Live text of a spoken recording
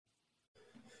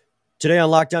Today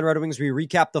on Locked On Red Wings, we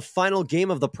recap the final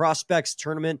game of the Prospects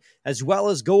Tournament, as well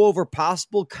as go over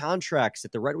possible contracts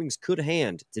that the Red Wings could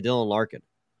hand to Dylan Larkin.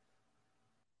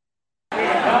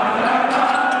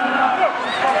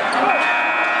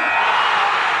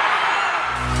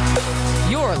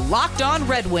 You're Locked On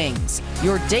Red Wings,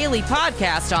 your daily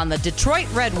podcast on the Detroit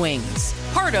Red Wings,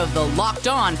 part of the Locked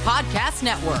On Podcast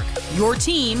Network, your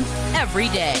team every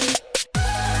day.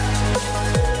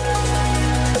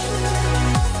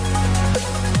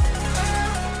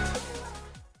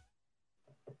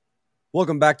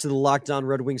 Welcome back to the Locked On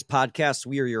Red Wings podcast.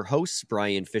 We are your hosts,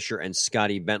 Brian Fisher and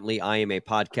Scotty Bentley. I am a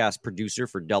podcast producer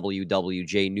for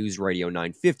WWJ News Radio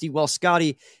 950, while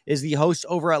Scotty is the host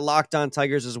over at Locked On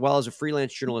Tigers, as well as a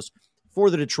freelance journalist for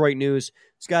the Detroit News.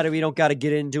 Scotty, we don't got to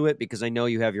get into it because I know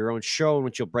you have your own show in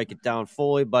which you'll break it down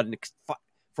fully, but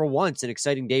for once, an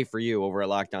exciting day for you over at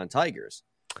Locked On Tigers.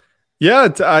 Yeah,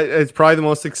 it's probably the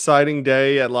most exciting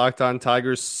day at Locked On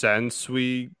Tigers since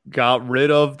we got rid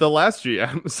of the last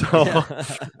GM.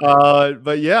 So,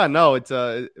 but yeah, no, it's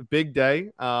a big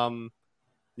day.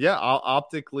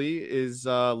 Optically is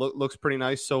looks pretty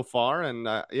nice so far, and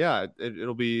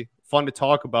it'll be fun to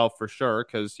talk about for sure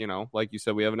because like you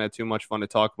said, we haven't had too much fun to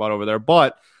talk about over there.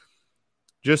 But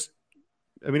it's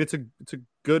a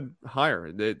good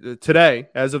hire today.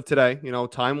 As of today,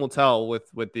 time will tell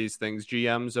with these things.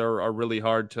 GMs are really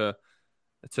hard to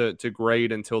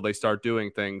grade until they start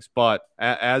doing things. But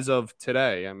as of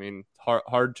today,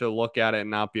 hard to look at it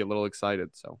and not be a little excited.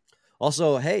 So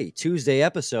also, hey, Tuesday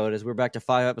episode as we're back to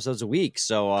 5 episodes a week.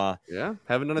 So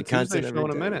haven't done a Tuesday show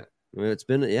in a minute. It's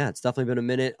definitely been a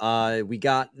minute. We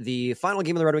got the final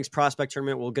game of the Red Wings Prospect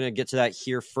Tournament. We're going to get to that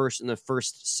here first in the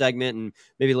first segment and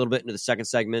maybe a little bit into the second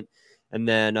segment. And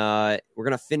then we're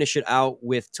going to finish it out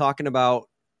with talking about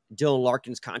Dylan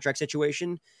Larkin's contract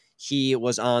situation. He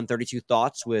was on 32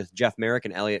 Thoughts with Jeff Merrick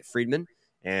and Elliot Friedman,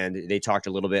 and they talked a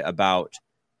little bit about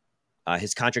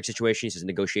his contract situation. He says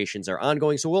negotiations are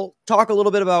ongoing. So we'll talk a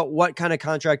little bit about what kind of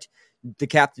contract the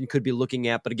captain could be looking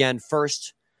at. But again,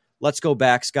 first, let's go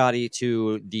back, Scotty,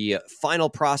 to the final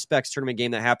Prospects Tournament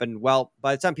game that happened. Well,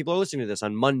 by the time people are listening to this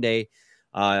on Monday,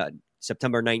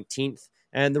 September 19th,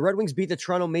 and the Red Wings beat the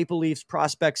Toronto Maple Leafs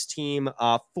Prospects team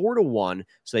 4-1.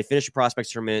 So they finished the Prospects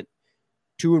Tournament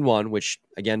 2-1, which,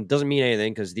 again, doesn't mean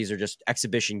anything because these are just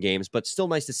exhibition games, but still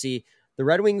nice to see. The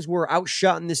Red Wings were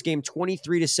outshot in this game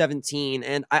 23-17.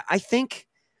 And I think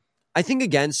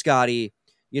again, Scotty,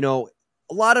 a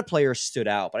lot of players stood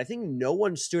out, but I think no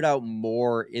one stood out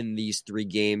more in these three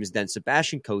games than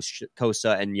Sebastian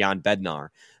Cossa and Jan Bednar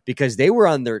because they were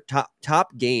on their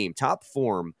top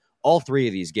form all three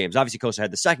of these games. Obviously, Cossa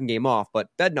had the second game off, but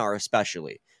Bednar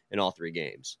especially in all three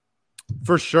games.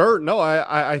 For sure. No,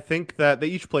 I think that they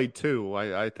each played two,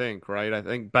 I think, right? I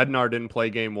think Bednar didn't play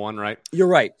game one, right? You're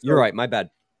right. You're right. My bad.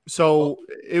 So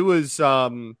it was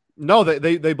no,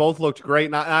 they both looked great.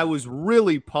 And I was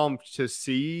really pumped to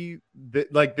see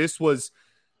that. Like, this was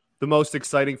the most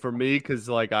exciting for me because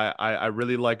I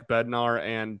really like Bednar,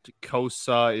 and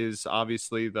Cossa is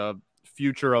obviously the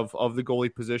future of the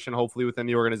goalie position, hopefully within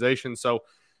the organization. So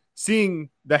seeing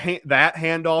that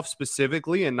handoff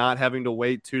specifically and not having to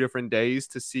wait 2 different days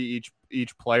to see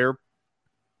each player,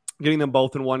 getting them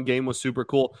both in one game was super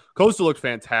cool. Cossa looked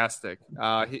fantastic.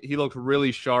 He looked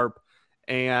really sharp,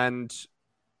 and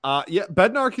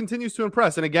Bednar continues to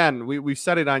impress. And again, we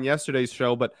said it on yesterday's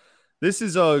show, but this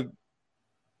is an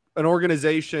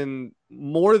organization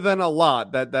more than a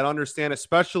lot that understand,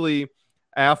 especially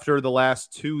after the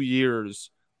last 2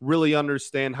 years, really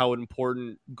understand how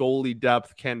important goalie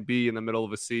depth can be in the middle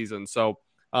of a season. So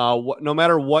no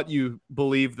matter what you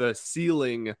believe the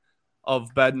ceiling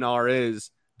of Bednar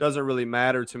is, doesn't really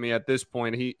matter to me at this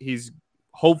point. He's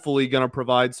hopefully going to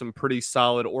provide some pretty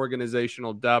solid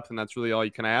organizational depth, and that's really all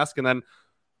you can ask. And then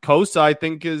Cossa, I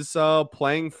think, is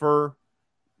playing for,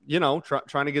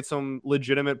 trying to get some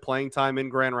legitimate playing time in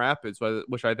Grand Rapids,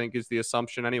 which I think is the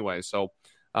assumption anyway. So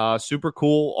super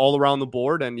cool all around the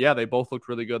board. And yeah, they both looked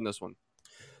really good in this one.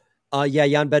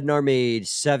 Jan Bednar made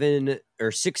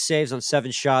 6 saves on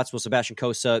 7 shots, while Sebastian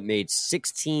Cossa made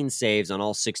 16 saves on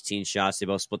all 16 shots. They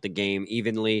both split the game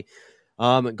evenly.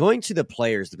 Going to the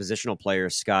players, the positional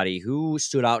players, Scotty, who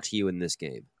stood out to you in this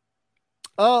game?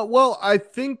 Well, I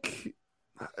think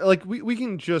we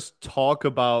can just talk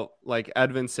about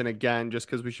Edvinsson again, just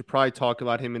because we should probably talk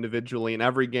about him individually in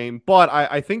every game. But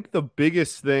I think the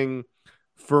biggest thing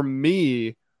for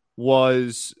me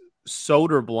was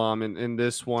Soderblom in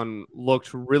this one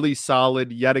looked really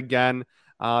solid yet again.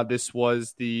 This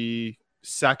was the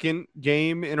second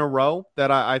game in a row that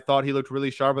I thought he looked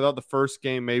really sharp. I thought the first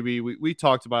game, maybe we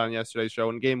talked about on yesterday's show.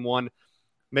 In game one,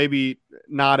 maybe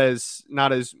not as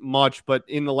much, but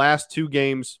in the last 2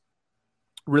 games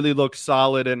really looked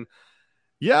solid. And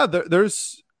yeah,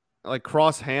 there's like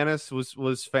Cross Hannes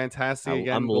was fantastic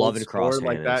again. I'm loving Cross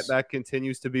Hannes. Like that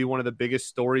continues to be one of the biggest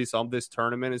stories of this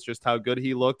tournament, is just how good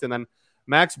he looked. And then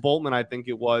Max Boltman, I think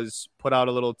it was, put out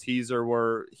a little teaser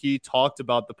where he talked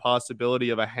about the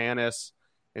possibility of a Hannes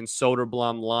and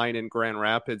Soderblom line in Grand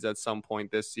Rapids at some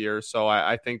point this year. So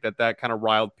I think that kind of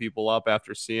riled people up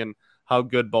after seeing how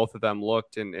good both of them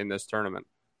looked in this tournament.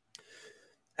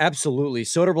 Absolutely.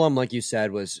 Soderblom, like you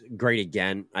said, was great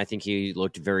again. I think he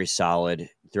looked very solid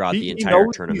throughout the entire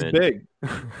tournament. He's big.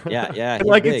 Yeah. He's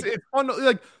like big. It's fun.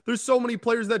 Like there's so many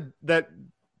players that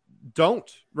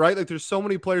don't, right? Like there's so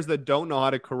many players that don't know how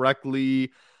to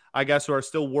correctly, I guess, or are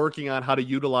still working on how to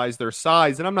utilize their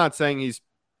size. And I'm not saying he's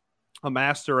a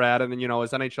master at it and,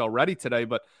 is NHL ready today,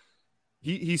 but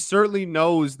he certainly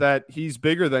knows that he's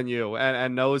bigger than you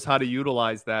and knows how to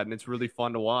utilize that. And it's really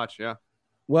fun to watch. Yeah.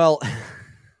 Well,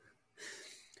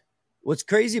 what's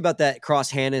crazy about that Cross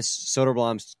Hannes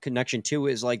Soderblom's connection too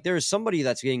is like there's somebody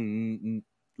that's getting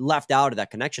left out of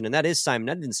that connection, and that is Simon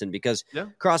Edvinsson, because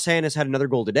Cross Hannes had another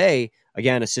goal today,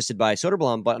 again assisted by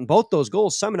Soderblom, but in both those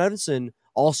goals, Simon Edvinsson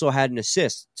also had an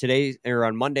assist. Today, or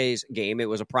on Monday's game, it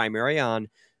was a primary. On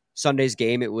Sunday's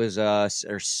game, it was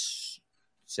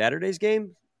Saturday's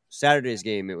game. Saturday's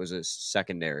game, it was a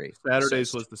secondary. Saturday's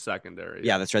assist. Was the secondary.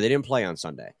 Yeah, that's right. They didn't play on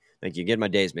Sunday. Thank you. Getting my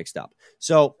days mixed up.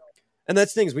 So. And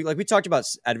that's things we talked about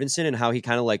Edvinsson and how he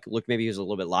kind of like looked, maybe he was a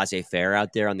little bit laissez-faire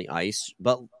out there on the ice,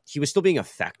 but he was still being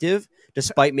effective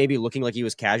despite maybe looking like he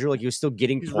was casual. Like he was still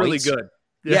getting points. Really good.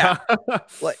 Yeah.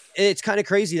 Like, it's kind of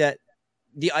crazy that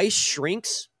the ice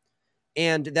shrinks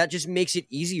and that just makes it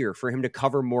easier for him to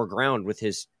cover more ground with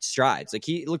his strides. Like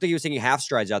he looked like he was taking half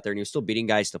strides out there and he was still beating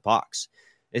guys to pucks.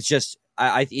 It's just,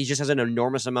 he just has an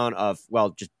enormous amount of,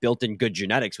 just built-in good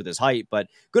genetics with his height, but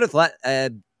good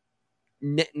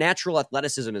natural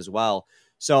athleticism as well.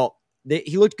 So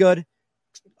he looked good.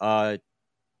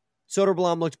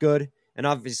 Soderblom looked good. And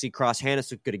obviously Cross Hannes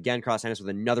looked good again. Cross Hannes with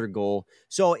another goal.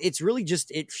 So it's really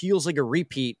just, it feels like a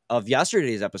repeat of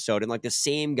yesterday's episode. And like the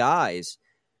same guys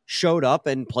showed up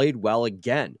and played well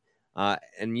again.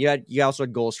 And you also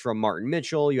had goals from Martin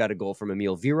Mitchell. You had a goal from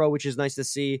Emil Viro, which is nice to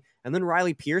see. And then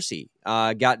Riley Piercy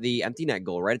got the empty net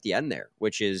goal right at the end there,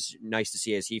 which is nice to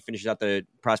see as he finishes out the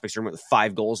prospects tournament with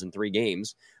 5 goals in 3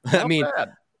 games. I mean,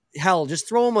 hell, just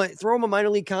throw him a minor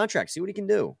league contract. See what he can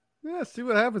do. Yeah, see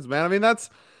what happens, man. I mean, that's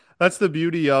the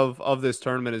beauty of this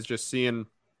tournament, is just seeing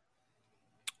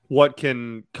what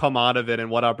can come out of it and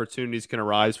what opportunities can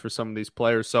arise for some of these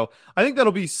players. So I think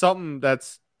that'll be something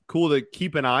that's cool to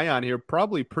keep an eye on here,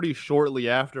 probably pretty shortly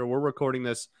after. We're recording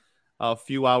this a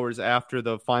few hours after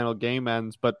the final game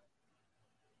ends, but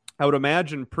I would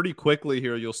imagine pretty quickly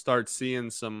here you'll start seeing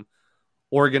some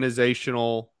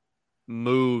organizational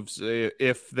moves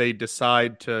if they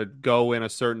decide to go in a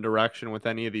certain direction with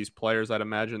any of these players. I'd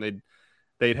imagine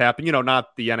they'd happen.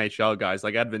 Not the NHL guys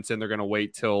like Edvinsson. They're going to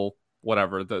wait till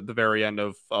whatever the very end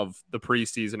of the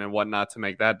preseason and whatnot to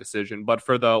make that decision. But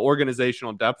for the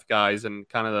organizational depth guys and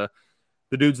kind of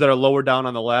the dudes that are lower down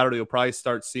on the ladder, you'll probably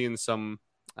start seeing some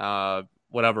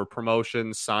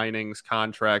promotions, signings,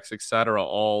 contracts, etc.,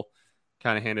 all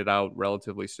kind of handed out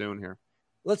relatively soon here.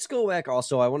 Let's go back.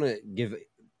 Also, I want to give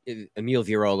Emil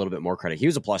Viro a little bit more credit. He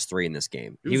was a +3 in this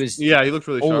game. He looked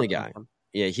really only sharp. Guy.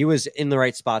 Yeah, he was in the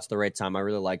right spots at the right time. I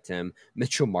really liked him.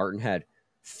 Mitchell Martin had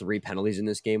 3 penalties in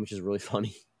this game, which is really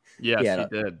funny. Yes,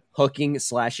 he did. Hooking,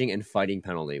 slashing, and fighting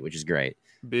penalty, which is great.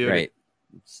 Beauty. Great.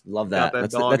 Love that.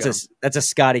 That's a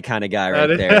Scotty kind of guy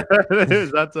right there. It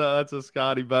is. That's a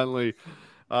Scotty Bentley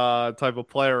type of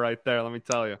player right there, let me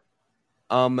tell you.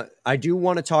 I do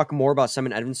want to talk more about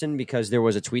Simon Edvinsson because there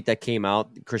was a tweet that came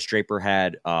out. Chris Draper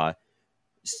had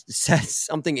said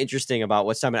something interesting about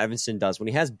what Simon Edvinsson does when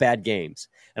he has bad games.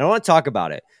 And I want to talk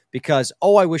about it because,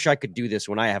 I wish I could do this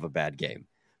when I have a bad game.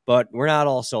 But we're not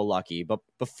all so lucky. But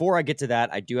before I get to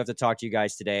that, I do have to talk to you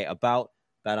guys today about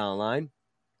BetOnline.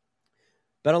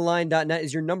 BetOnline.net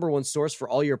is your number one source for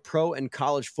all your pro and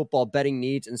college football betting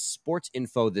needs and sports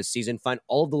info this season. Find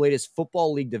all of the latest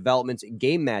football league developments,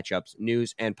 game matchups,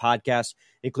 news, and podcasts,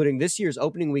 including this year's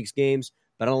opening week's games.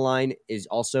 BetOnline is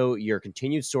also your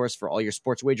continued source for all your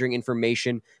sports wagering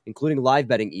information, including live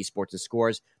betting, esports, and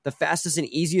scores. The fastest and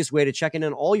easiest way to check in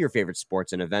on all your favorite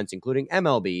sports and events, including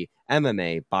MLB,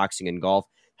 MMA, boxing, and golf.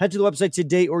 Head to the website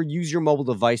today or use your mobile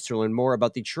device to learn more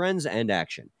about the trends and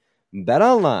action.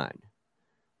 BetOnline,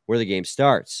 where the game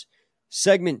starts.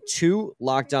 Segment 2,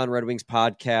 Locked On Red Wings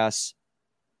podcast.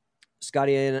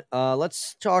 Scotty,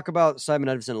 let's talk about Simon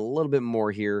Edvinsson a little bit more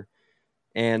here.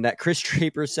 And that Chris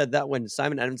Draper said that when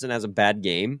Simon Edvinsson has a bad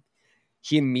game,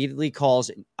 he immediately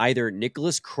calls either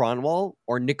Nicholas Kronwall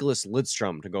or Nicholas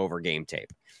Lidstrom to go over game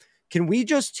tape. Can we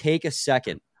just take a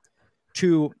second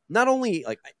to not only,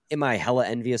 like, am I hella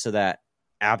envious of that?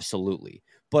 Absolutely.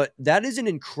 But that is an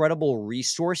incredible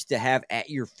resource to have at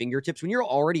your fingertips when you're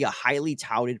already a highly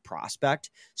touted prospect,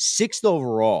 6th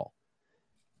overall,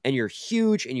 and you're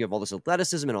huge and you have all this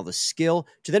athleticism and all this skill,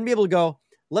 to then be able to go,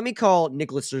 let me call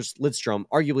Nicholas Lidstrom,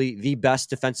 arguably the best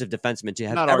defensive defenseman to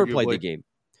have ever played the game.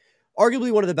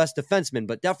 Arguably one of the best defensemen,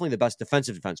 but definitely the best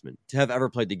defensive defenseman to have ever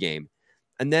played the game.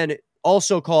 And then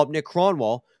also call up Nick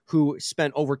Kronwall, who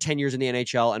spent over 10 years in the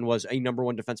NHL and was a number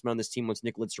one defenseman on this team once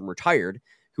Nick Lidstrom retired,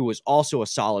 who was also a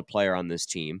solid player on this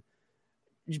team,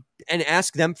 and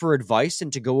ask them for advice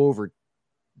and to go over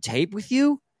tape with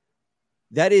you.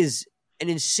 That is an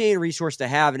insane resource to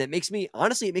have. And it makes me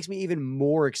even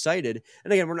more excited.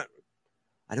 And again,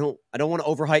 I don't want to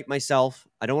overhype myself.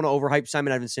 I don't want to overhype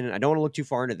Simon Edvinsson. I don't want to look too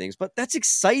far into things, but that's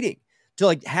exciting to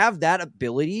like have that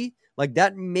ability. Like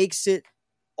that makes it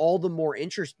all the more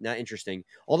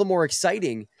all the more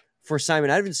exciting for Simon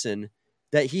Edvinsson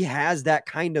that he has that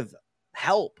kind of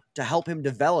help to help him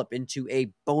develop into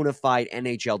a bona fide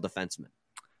NHL defenseman.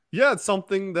 Yeah, it's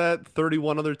something that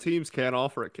 31 other teams can't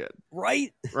offer a kid.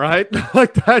 Right? Right?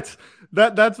 Like that's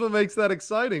what makes that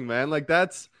exciting, man. Like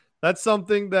that's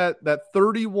something that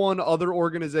 31 other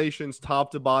organizations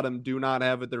top to bottom do not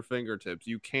have at their fingertips.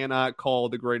 You cannot call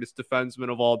the greatest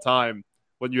defenseman of all time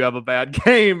when you have a bad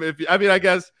game. I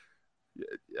guess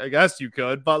you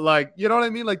could, but like, you know what I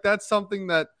mean? Like that's something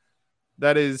that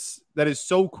is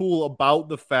so cool about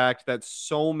the fact that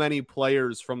so many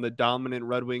players from the dominant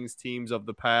Red Wings teams of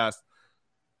the past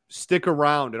stick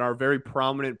around and are very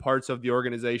prominent parts of the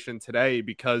organization today,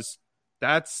 because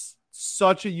that's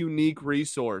such a unique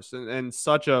resource and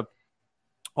such a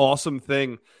awesome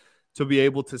thing to be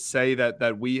able to say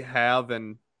that we have.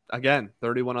 And again,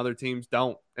 31 other teams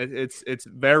don't. It's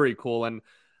very cool. And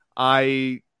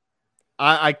I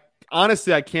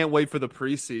honestly, I can't wait for the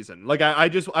preseason. Like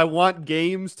I want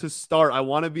games to start. I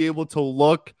want to be able to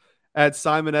look at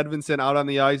Simon Edvinsson out on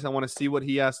the ice. I want to see what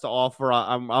he has to offer.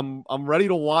 I'm ready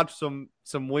to watch some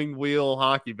wing wheel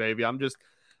hockey, baby. I'm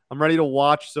ready to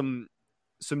watch some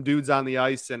dudes on the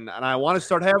ice, and I want to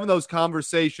start having those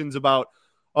conversations about,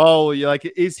 like,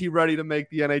 is he ready to make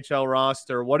the NHL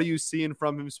roster? What are you seeing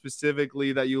from him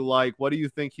specifically that you like? What do you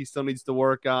think he still needs to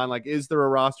work on? Like, is there a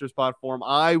roster spot for him?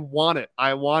 I want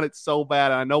it so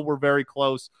bad. And I know we're very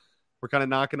close. We're kind of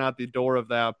knocking out the door of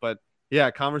that, but yeah,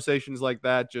 conversations like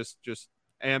that just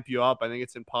amp you up. I think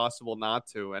it's impossible not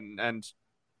to. And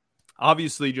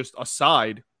obviously, just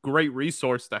aside, great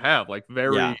resource to have. Like,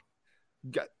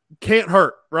 can't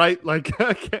hurt, right? Like,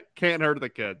 can't hurt the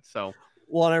kid. So.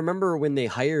 Well, and I remember when they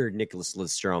hired Nicholas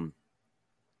Lidstrom,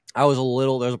 there was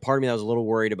a part of me that was a little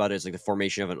worried about it. It's like the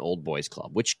formation of an old boys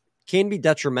club, which can be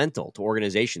detrimental to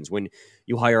organizations when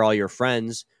you hire all your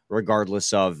friends,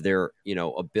 regardless of their,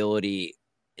 ability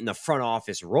in the front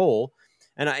office role.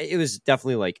 And it was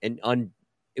definitely like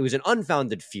it was an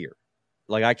unfounded fear.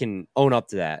 Like, I can own up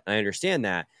to that. I understand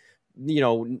that,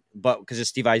 but because of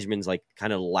Steve Yzerman's like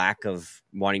kind of lack of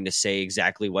wanting to say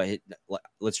exactly what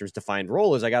Lidstrom's defined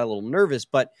role is, I got a little nervous.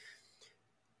 But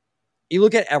you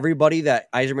look at everybody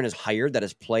that Yzerman has hired that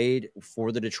has played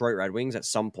for the Detroit Red Wings at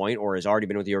some point or has already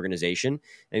been with the organization.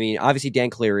 I mean, obviously Dan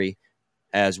Cleary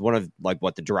as one of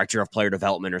the director of player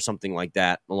development or something like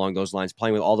that along those lines,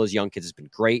 playing with all those young kids has been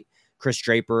great. Chris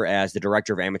Draper as the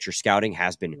director of amateur scouting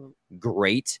has been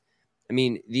great. I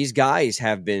mean, these guys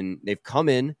they've come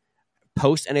in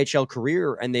post NHL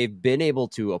career and they've been able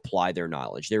to apply their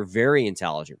knowledge. They're very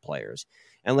intelligent players.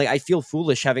 And I feel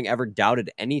foolish having ever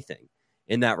doubted anything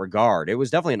in that regard. It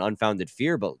was definitely an unfounded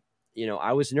fear, but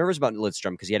I was nervous about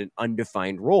Lidstrom because he had an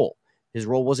undefined role. His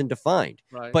role wasn't defined,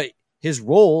 right. But his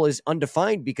role is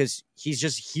undefined because he's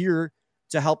just here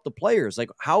to help the players. Like,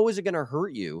 how is it going to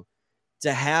hurt you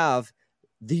to have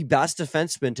the best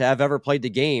defenseman to have ever played the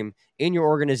game in your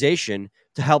organization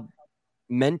to help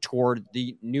mentor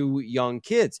the new young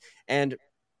kids? And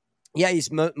yeah,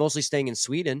 he's mostly staying in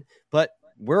Sweden, but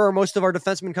where are most of our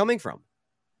defensemen coming from?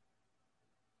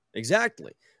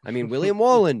 Exactly. I mean, William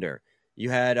Wallander. You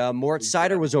had Moritz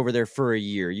Seider was over there for a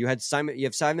year. You have Simon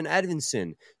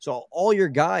Edvinsson. So all your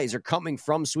guys are coming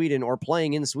from Sweden or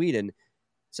playing in Sweden.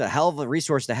 It's a hell of a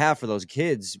resource to have for those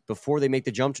kids before they make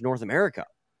the jump to North America.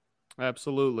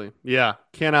 Absolutely. Yeah.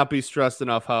 Cannot be stressed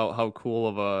enough how cool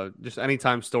of just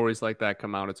anytime stories like that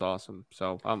come out, it's awesome.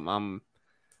 So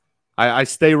I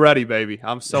stay ready, baby.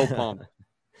 I'm so pumped.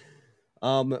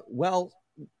 Well,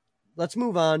 let's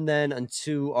move on then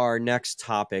onto our next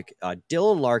topic.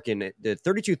 Dylan Larkin, the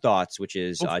 32 thoughts, which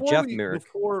is Jeff Merrick.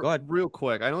 Go ahead. Real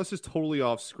quick, I know this is totally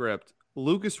off script.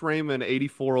 Lucas Raymond,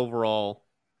 84 overall,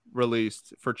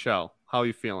 released for Chell. How are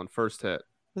you feeling? First hit.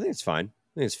 I think it's fine.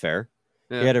 I think it's fair.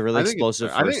 Yeah. He had a really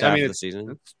explosive first half of the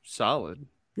season. It's solid.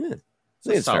 Yeah. It's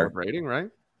a solid rating, right?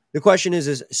 The question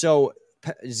is so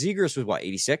Zegras was what,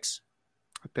 86?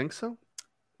 I think so.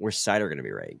 Where's Sider going to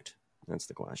be ranked? That's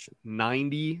the question.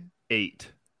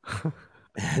 98.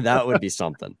 That would be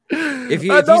something. I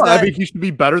think he should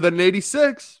be better than an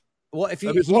 86. Well, if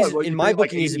he's in my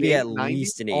book, he needs to be at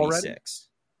least an 86. Already?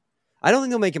 I don't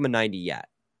think they'll make him a 90 yet.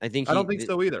 I don't think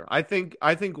so either. I think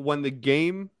when the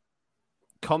game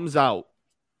comes out,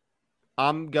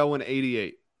 I'm going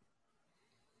 88.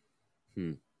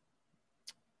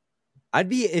 I'd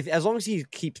be as long as he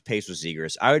keeps pace with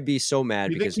Zegras, I would be so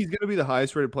mad. You think he's going to be the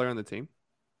highest rated player on the team?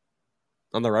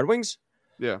 On the Red Wings?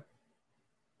 Yeah.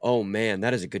 Oh man,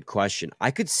 that is a good question.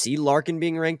 I could see Larkin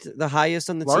being ranked the highest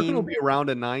on the team. Larkin will be around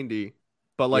a 90,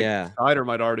 but Sider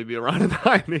might already be around a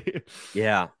 90.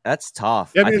 Yeah, that's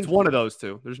tough. Yeah, I mean, it's one of those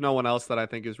two. There's no one else that I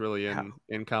think is really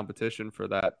in competition for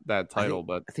that title.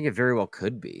 But I think it very well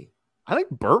could be. I think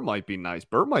Burt might be nice.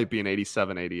 Burt might be an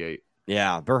 87, 88.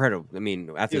 Yeah, Burt had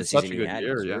after the season he had, he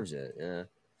deserves it. Yeah.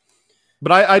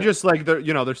 But I just like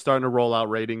they're starting to roll out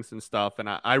ratings and stuff, and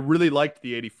I really liked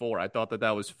the 84. I thought that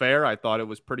was fair. I thought it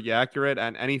was pretty accurate,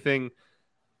 and anything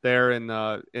there in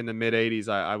the mid 80s,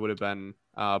 I would have been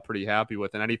pretty happy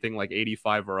with, and anything like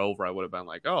 85 or over, I would have been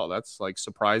like, oh, that's like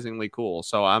surprisingly cool.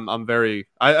 So I'm very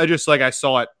I just like I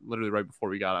saw it literally right before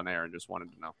we got on air and just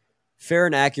wanted to know. Fair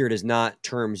and accurate is not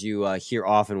terms you hear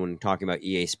often when talking about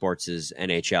EA Sports'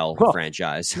 NHL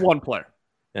franchise. One player.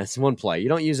 That's one play. You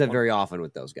don't use that very often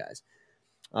with those guys.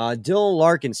 Dylan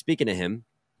Larkin, speaking of him,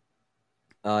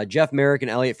 Jeff Merrick and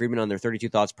Elliot Friedman on their 32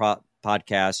 Thoughts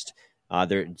podcast,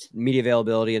 their media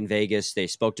availability in Vegas, they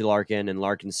spoke to Larkin, and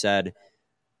Larkin said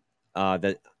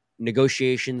that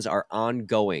negotiations are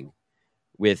ongoing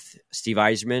with Steve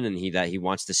Yzerman, and that he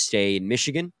wants to stay in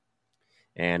Michigan.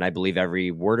 And I believe every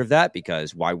word of that,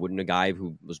 because why wouldn't a guy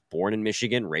who was born in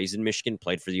Michigan, raised in Michigan,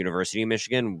 played for the University of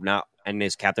Michigan, and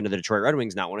is captain of the Detroit Red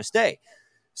Wings, not want to stay?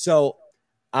 So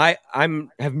I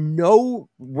have no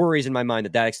worries in my mind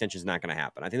that extension is not going to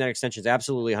happen. I think that extension is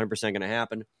absolutely 100% going to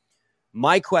happen.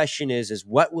 My question is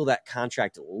what will that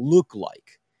contract look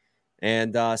like?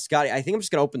 And Scotty, I think I'm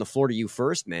just going to open the floor to you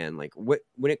first, man. Like when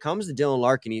it comes to Dylan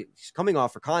Larkin, he's coming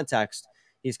off, for context,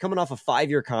 he's coming off a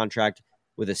 5-year contract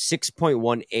with a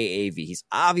 6.1 AAV. He's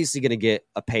obviously going to get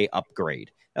a pay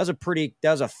upgrade. That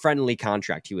was a friendly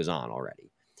contract he was on already.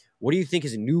 What do you think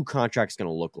his new contract is going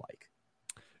to look like?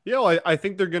 Yeah, well, I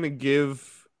think they're going to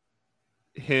give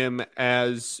him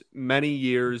as many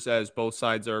years as both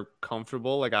sides are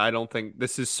comfortable. Like, I don't think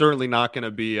this is certainly not going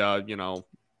to be a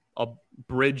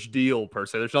bridge deal per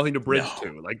se. There's nothing to bridge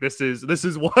to. Like, this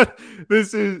is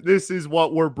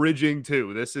what we're bridging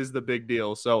to. This is the big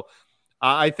deal. So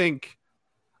I think,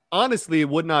 honestly, it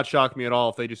would not shock me at all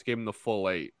if they just gave him the full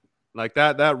 8. Like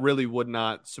that really would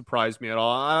not surprise me at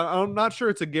all. I'm not sure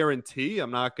it's a guarantee.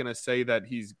 I'm not going to say that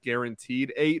he's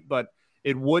guaranteed 8, but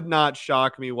it would not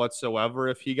shock me whatsoever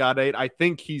if he got 8. I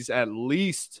think he's at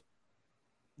least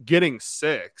getting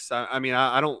 6. I mean,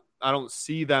 I don't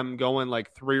see them going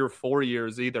like 3 or 4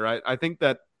 years either. I think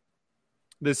that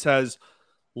this has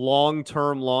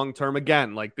long-term.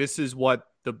 Again, like this is what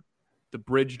the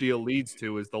bridge deal leads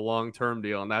to, is the long-term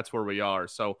deal, and that's where we are.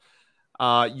 So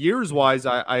years-wise,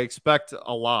 I expect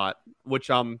a lot,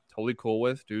 which I'm totally cool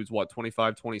with. Dude's,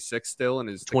 25, 26 still? And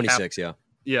is 26, yeah.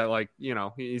 Yeah, like,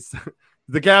 he's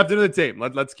the captain of the team.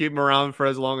 Let's keep him around for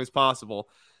as long as possible.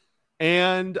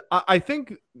 And I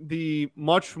think the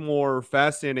much more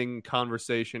fascinating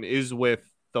conversation is with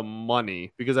the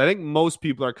money, because I think most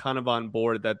people are kind of on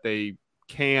board that they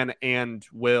can and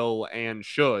will and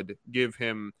should give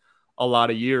him a lot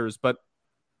of years. But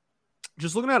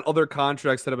just looking at other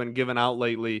contracts that have been given out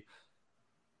lately,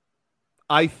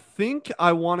 I think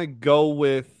I want to go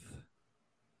with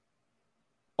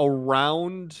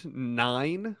around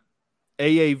 9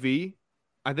 AAV.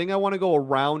 I think I want to go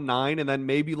around 9 and then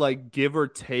maybe like give or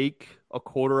take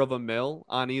 $250,000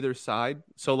 on either side.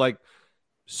 So like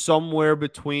somewhere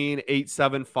between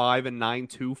 875 and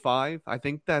 925. I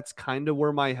think that's kind of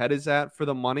where my head is at for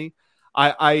the money.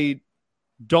 I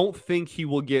don't think he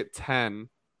will get 10.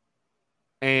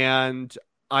 And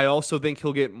I also think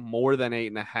he'll get more than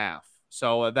 8.5.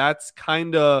 So that's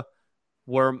kind of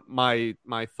where my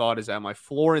thought is at. My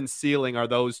floor and ceiling are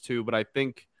those two, but I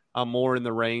think I'm more in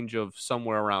the range of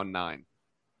somewhere around 9.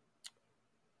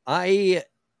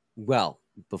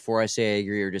 before I say I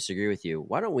agree or disagree with you,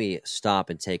 why don't we stop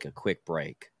and take a quick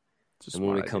break? And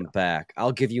when we come back,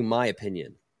 I'll give you my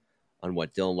opinion on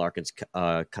what Dylan Larkin's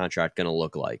contract going to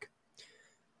look like.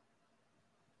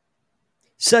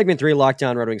 Segment 3,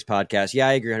 Lockdown Red Wings podcast. Yeah,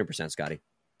 I agree 100%, Scotty.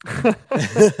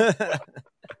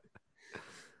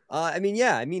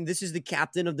 This is the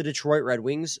captain of the Detroit Red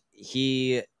Wings.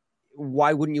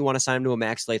 Why wouldn't you want to sign him to a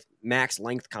max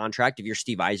length contract if you're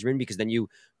Steve Yzerman? Because then you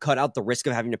cut out the risk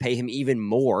of having to pay him even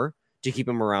more to keep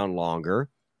him around longer.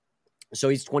 So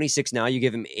he's 26 now. You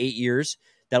give him 8 years.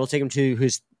 That'll take him to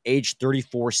his age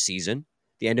 34 season,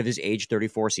 the end of his age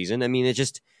 34 season. I mean,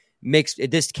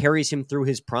 this carries him through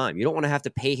his prime. You don't want to have to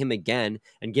pay him again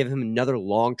and give him another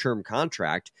long-term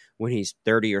contract when he's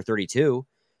 30 or 32.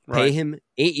 Right. Pay him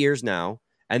 8 years now.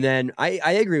 And then I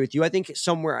agree with you. I think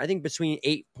between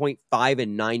 8.5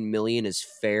 and 9 million is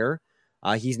fair.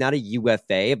 He's not a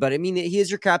UFA, but I mean, he is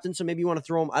your captain, so maybe you want to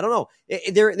throw him. I don't know.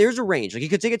 There's a range. Like, he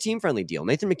could take a team-friendly deal.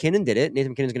 Nathan MacKinnon did it.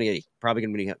 Nathan MacKinnon's probably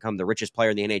going to become the richest player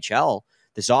in the NHL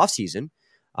this offseason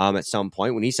at some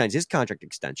point when he signs his contract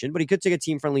extension. But he could take a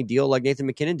team-friendly deal like Nathan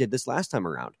MacKinnon did this last time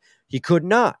around. He could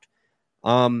not.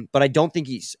 But I don't think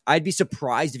I'd be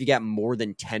surprised if he got more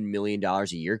than $10 million a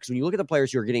year. Because when you look at the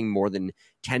players who are getting more than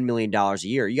 $10 million a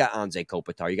year, you got Anze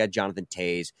Kopitar, you got Jonathan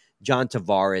Toews, John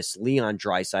Tavares, Leon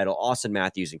Draisaitl, Austin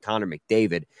Matthews, and Connor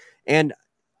McDavid. And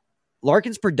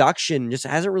Larkin's production just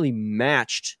hasn't really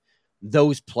matched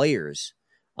those players.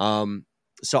 So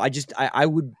I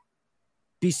would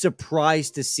be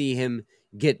surprised to see him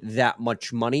get that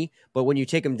much money. But when you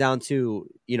take him down to,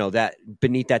 that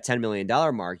beneath that $10 million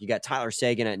mark, you got Tyler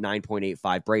Seguin at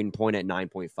 9.85, Braden Point at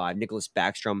 9.5, Nicholas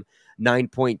Backstrom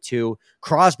 9.2,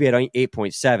 Crosby at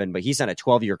 8.7, but he signed a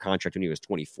 12-year contract when he was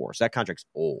 24. So that contract's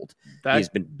old.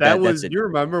 You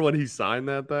remember when he signed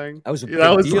that thing? That was a big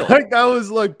deal. That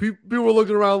was like people were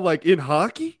looking around like, in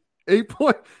hockey?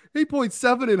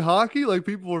 8.7 in hockey? Like,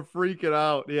 people were freaking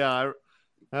out. Yeah,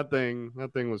 That thing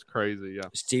was crazy, yeah.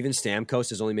 Steven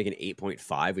Stamkos is only making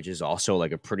 8.5, which is also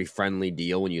like a pretty friendly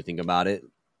deal when you think about it.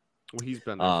 Well, he's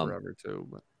been there forever too.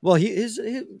 But. Well, his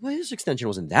extension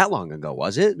wasn't that long ago,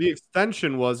 was it? The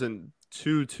extension wasn't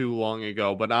too long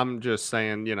ago, but I'm just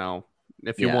saying,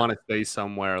 if you want to stay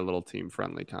somewhere, a little team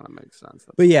friendly kind of makes sense.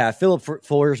 But yeah, Philip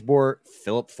Forsberg,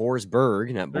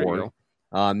 not Borg,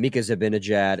 Mika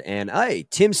Zibanejad, and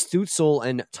Tim Stützle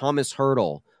and Thomas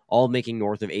Hertl, all making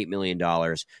north of $8 million.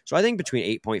 So I think between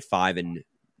 8.5 and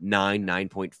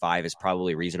 9.5 is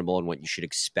probably reasonable and what you should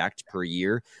expect per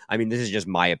year. I mean, this is just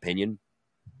my opinion.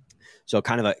 So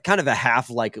kind of a half,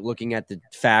 like, looking at the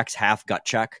facts, half gut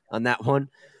check on that one.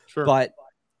 Sure. But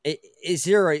is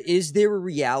there a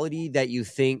reality that you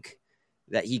think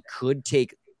that he could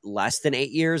take less than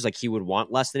 8 years? Like, he would want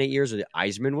less than 8 years, or that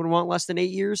Yzerman would want less than 8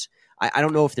 years? I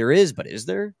don't know if there is, but is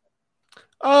there?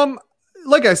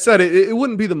 Like I said, it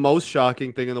wouldn't be the most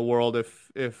shocking thing in the world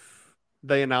if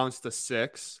they announced a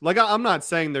 6. Like, I'm not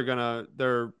saying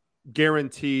they're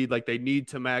guaranteed, like they need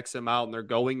to max him out and they're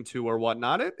going to or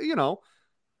whatnot.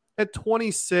 At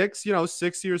 26,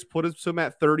 6 years puts him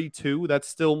at 32. That's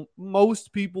still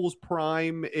most people's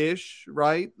prime-ish,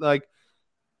 right? Like,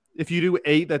 if you do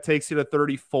 8, that takes you to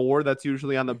 34. That's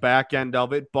usually on the back end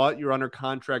of it, but you're under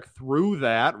contract through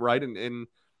that, right? And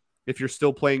if you're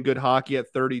still playing good hockey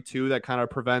at 32, that kind of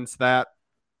prevents that.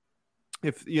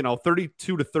 If,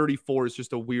 32 to 34 is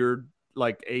just a weird,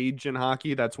 like, age in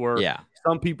hockey. That's where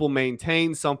some people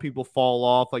maintain, some people fall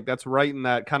off. Like, that's right in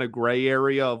that kind of gray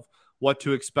area of what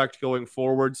to expect going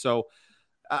forward. So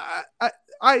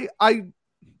I'm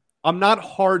not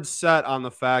hard set on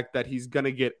the fact that he's going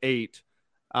to get 8.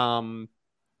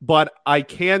 But I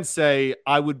can say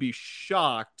I would be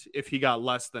shocked if he got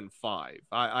less than 5.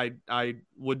 I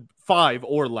would 5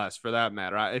 or less for that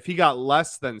matter. If he got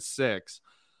less than 6,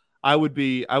 I would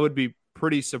be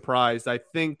pretty surprised. I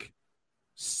think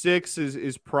 6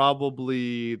 is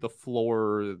probably the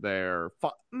floor there.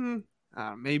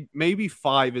 Maybe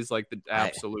 5 is like the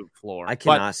absolute floor. I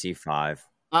cannot see 5.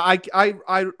 I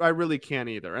really can't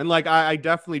either. And like I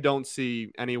definitely don't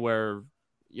see anywhere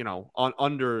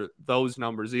under those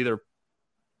numbers either.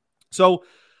 So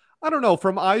I don't know,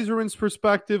 from Yzerman's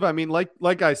perspective, I mean,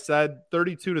 like I said,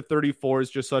 32 to 34 is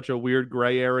just such a weird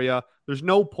gray area. There's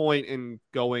no point in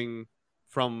going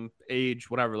from age,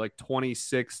 whatever, like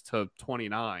 26 to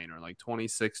 29 or like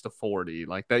 26 to 40,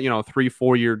 like that,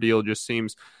 3-4 year deal just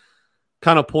seems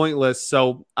kind of pointless.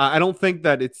 So I don't think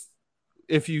that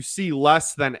if you see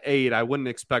less than 8, I wouldn't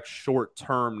expect short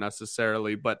term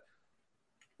necessarily, but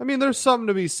I mean, there's something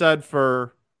to be said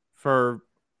for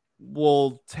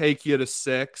will take you to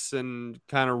 6 and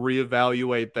kind of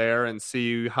reevaluate there and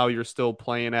see how you're still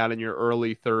playing at in your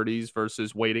early 30s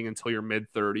versus waiting until your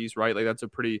mid 30s, right? Like that's a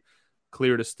pretty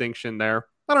clear distinction there.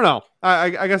 I don't know.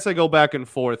 I guess I go back and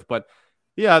forth, but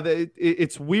yeah,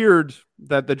 it's weird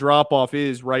that the drop off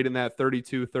is right in that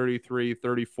 32, 33,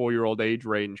 34-year-old age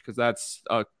range, because that's,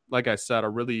 like I said, a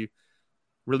really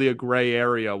a gray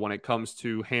area when it comes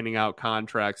to handing out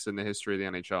contracts in the history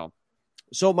of the NHL.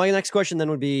 So my next question then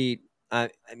would be, I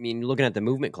mean, looking at the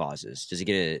movement clauses, does he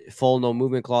get a full no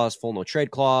movement clause, full no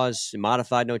trade clause,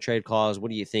 modified no trade clause?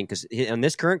 What do you think? Because on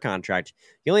this current contract,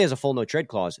 he only has a full no trade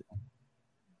clause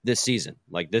this season.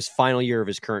 Like this final year of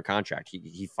his current contract,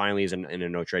 he finally is in a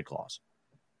no trade clause.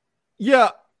 Yeah,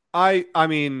 I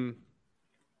mean,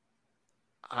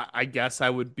 I guess I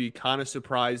would be kind of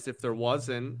surprised if there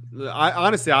wasn't.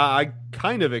 I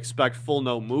kind of expect full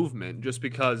no movement, just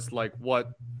because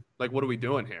what are we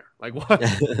doing here? Like, what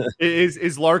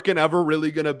is Larkin ever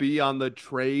really going to be on the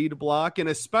trade block? And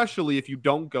especially if you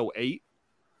don't go 8.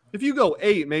 If you go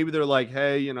 8, maybe they're like,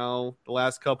 hey, the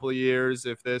last couple of years,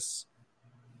 if this,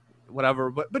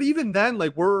 whatever. But even then,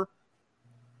 like we're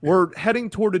heading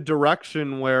toward a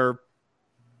direction where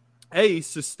A,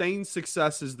 sustained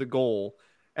success is the goal,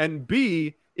 and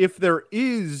B, if there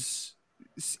is,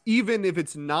 even if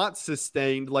it's not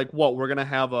sustained, like what, we're gonna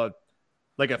have a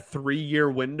 3-year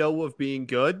window of being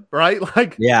good, right?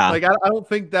 Like, yeah, like I don't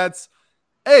think that's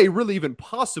A, really even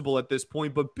possible at this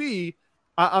point, but B,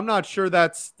 I'm not sure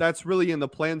that's really in the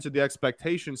plans or the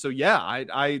expectation. So yeah,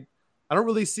 I don't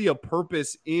really see a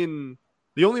purpose in.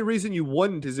 The only reason you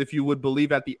wouldn't is if you would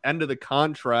believe at the end of the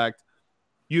contract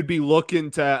you'd be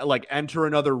looking to like enter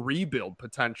another rebuild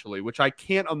potentially, which I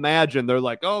can't imagine. They're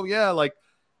like, oh yeah, like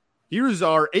here's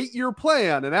our 8-year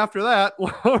plan, and after that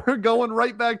we're going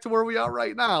right back to where we are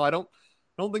right now. I don't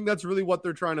think that's really what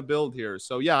they're trying to build here.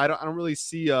 So yeah, I don't really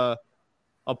see a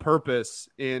purpose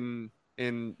in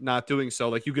not doing so.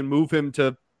 Like you can move him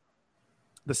to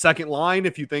the second line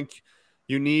if you think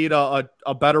you need a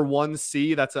better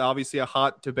 1C. That's obviously a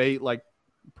hot debate, like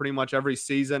pretty much every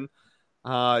season.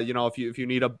 If you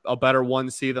need a better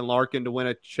 1C than Larkin to win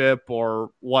a chip or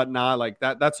whatnot, like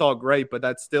that's all great, but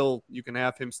that's still, you can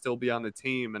have him still be on the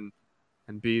team and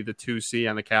be the 2C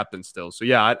and the captain still. So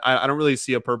yeah, I don't really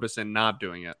see a purpose in not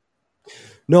doing it.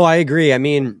 No, I agree. I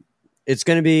mean, it's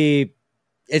going to be,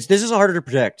 this is harder to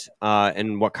predict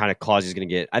and what kind of clause he's going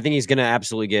to get. I think he's going to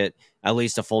absolutely get at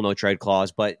least a full no trade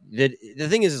clause, but the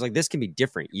thing is like this can be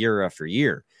different year after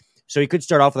year. So he could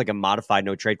start off with like a modified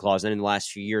no trade clause, and in the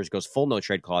last few years goes full no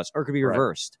trade clause, or it could be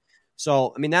reversed. Right.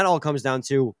 So, I mean, that all comes down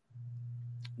to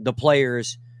the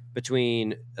players,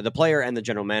 between the player and the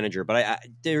general manager. But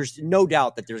there's no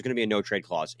doubt that there's going to be a no trade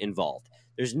clause involved.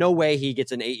 There's no way he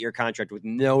gets an 8-year contract with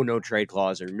no trade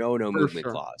clause or no movement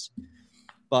clause.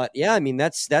 But yeah, I mean,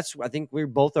 that's I think we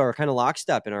both are kind of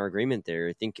lockstep in our agreement there.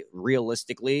 I think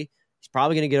realistically, he's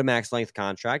probably going to get a max length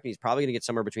contract. And he's probably going to get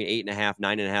somewhere between $8.5,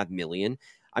 $9.5 million.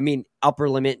 I mean, upper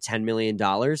limit $10 million.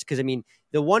 Because I mean,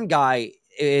 the one guy,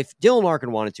 if Dylan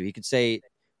Larkin wanted to, he could say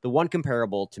the one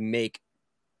comparable to make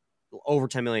over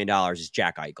 $10 million is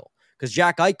Jack Eichel. Because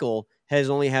Jack Eichel has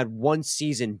only had one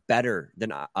season better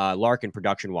than Larkin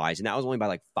production wise, and that was only by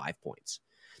like 5 points.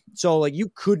 So like you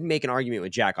could make an argument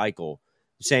with Jack Eichel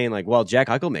saying like, well, Jack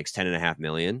Eichel makes $10.5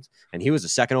 million and he was a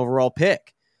second overall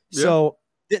pick. Yeah. So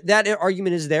that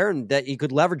argument is there and that you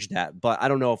could leverage that, but I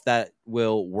don't know if that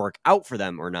will work out for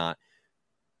them or not.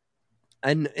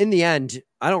 And in the end,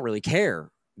 I don't really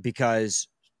care because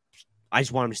I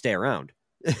just want him to stay around.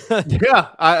 Yeah.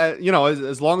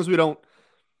 As long as we don't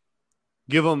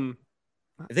give him,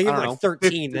 I think like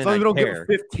 13, as long as we don't give him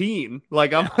 15,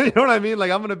 like yeah. You know what I mean?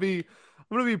 Like I'm going to be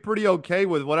pretty okay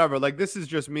with whatever. Like this is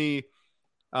just me,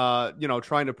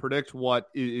 trying to predict what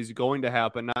is going to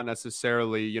happen, not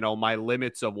necessarily, my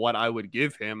limits of what I would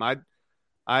give him.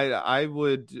 I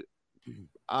would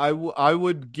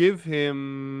give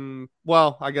him,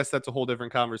 well, I guess that's a whole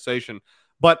different conversation,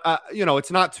 but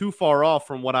it's not too far off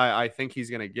from what I think he's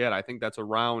going to get. I think that's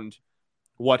around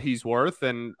what he's worth.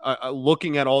 And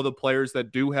looking at all the players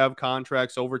that do have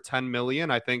contracts over 10 million,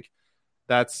 I think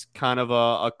that's kind of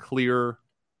a clear,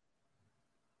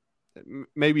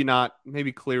 maybe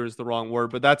clear is the wrong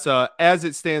word, but that's as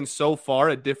it stands so far,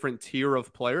 a different tier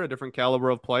of player, a different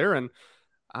caliber of player. And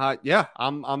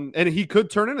I'm and he could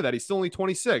turn into that. He's still only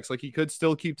 26. Like he could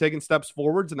still keep taking steps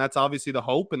forwards, and that's obviously the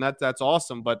hope, and that's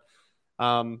awesome. But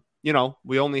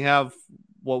we only have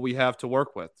what we have to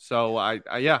work with. So I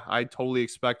totally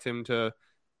expect him to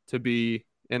be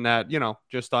in that,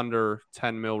 just under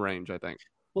 10 mil range, I think.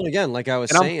 Well, again, like I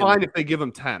was And saying, I'm fine if they give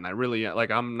him 10. I really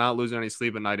like. I'm not losing any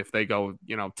sleep at night if they go,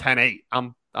 10-8.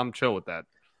 I'm chill with that.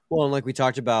 well, and like we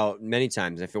talked about many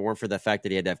times, if it weren't for the fact that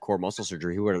he had to have core muscle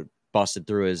surgery, he would have busted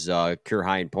through his career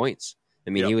high in points. I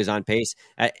mean, Yep. he was on pace.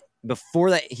 Before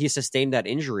that, he sustained that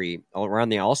injury around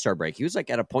the All-Star break. He was like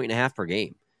at a 1.5 per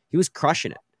game. He was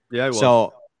crushing it. Yeah, he was.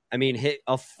 So, I mean, hit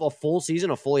a full season,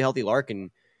 a fully healthy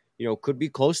Larkin, could be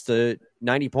close to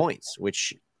 90 points,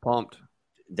 which pumped.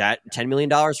 that $10 million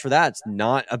for that's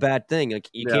not a bad thing. Like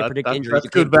you can't predict injuries.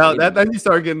 That's good value. Then you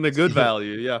start getting the good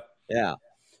value. Yeah. Yeah.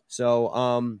 So,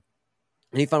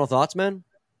 any final thoughts, man?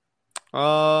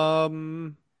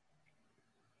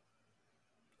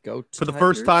 Go to for the Tigers?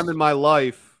 first time in my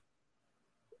life,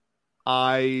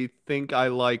 I think I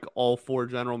like all 4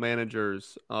 general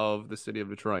managers of the city of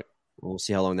Detroit. We'll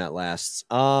see how long that lasts.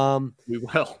 We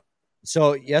will.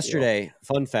 So yesterday,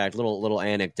 fun fact, little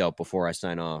anecdote before I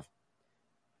sign off.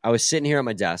 I was sitting here at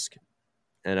my desk,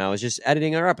 and I was just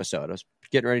editing our episode. I was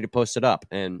getting ready to post it up,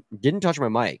 and didn't touch my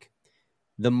mic.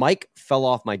 The mic fell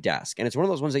off my desk, and it's one of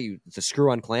those ones that it's a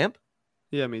screw-on clamp,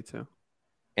 Yeah, me too.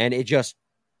 and it just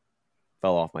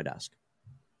fell off my desk.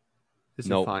 Is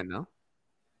Nope. it fine now?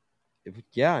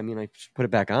 Yeah, I mean, I just put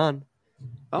it back on.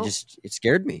 Oh, It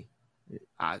scared me. it's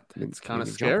Made kind of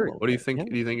me jump a scary. little What do you bit, think? yeah.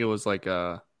 Do you think it was like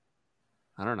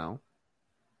I don't know,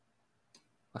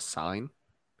 a sign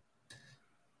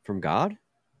From God?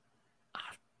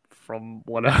 from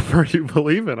whatever you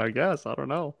believe in? I guess I don't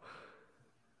know.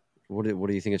 What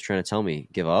do you think it's trying to tell me?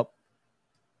 Give up?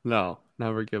 No,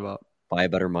 never give up. Buy a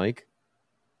better mic?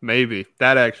 Maybe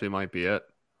that actually might be it.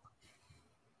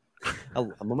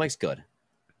 My mic's good.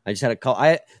 I just had a call.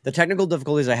 The technical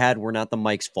difficulties I had were not the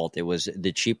mic's fault. It was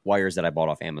the cheap wires that I bought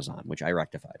off Amazon, which I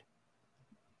rectified.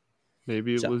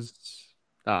 Maybe it So. was.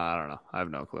 I don't know. I have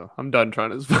no clue. I'm done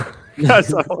trying to.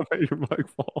 Guys, I don't make your mic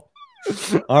fall.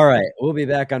 All right. We'll be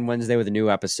back on Wednesday with a new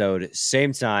episode.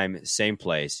 Same time, same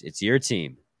place. It's your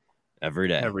team every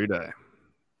day. Every day.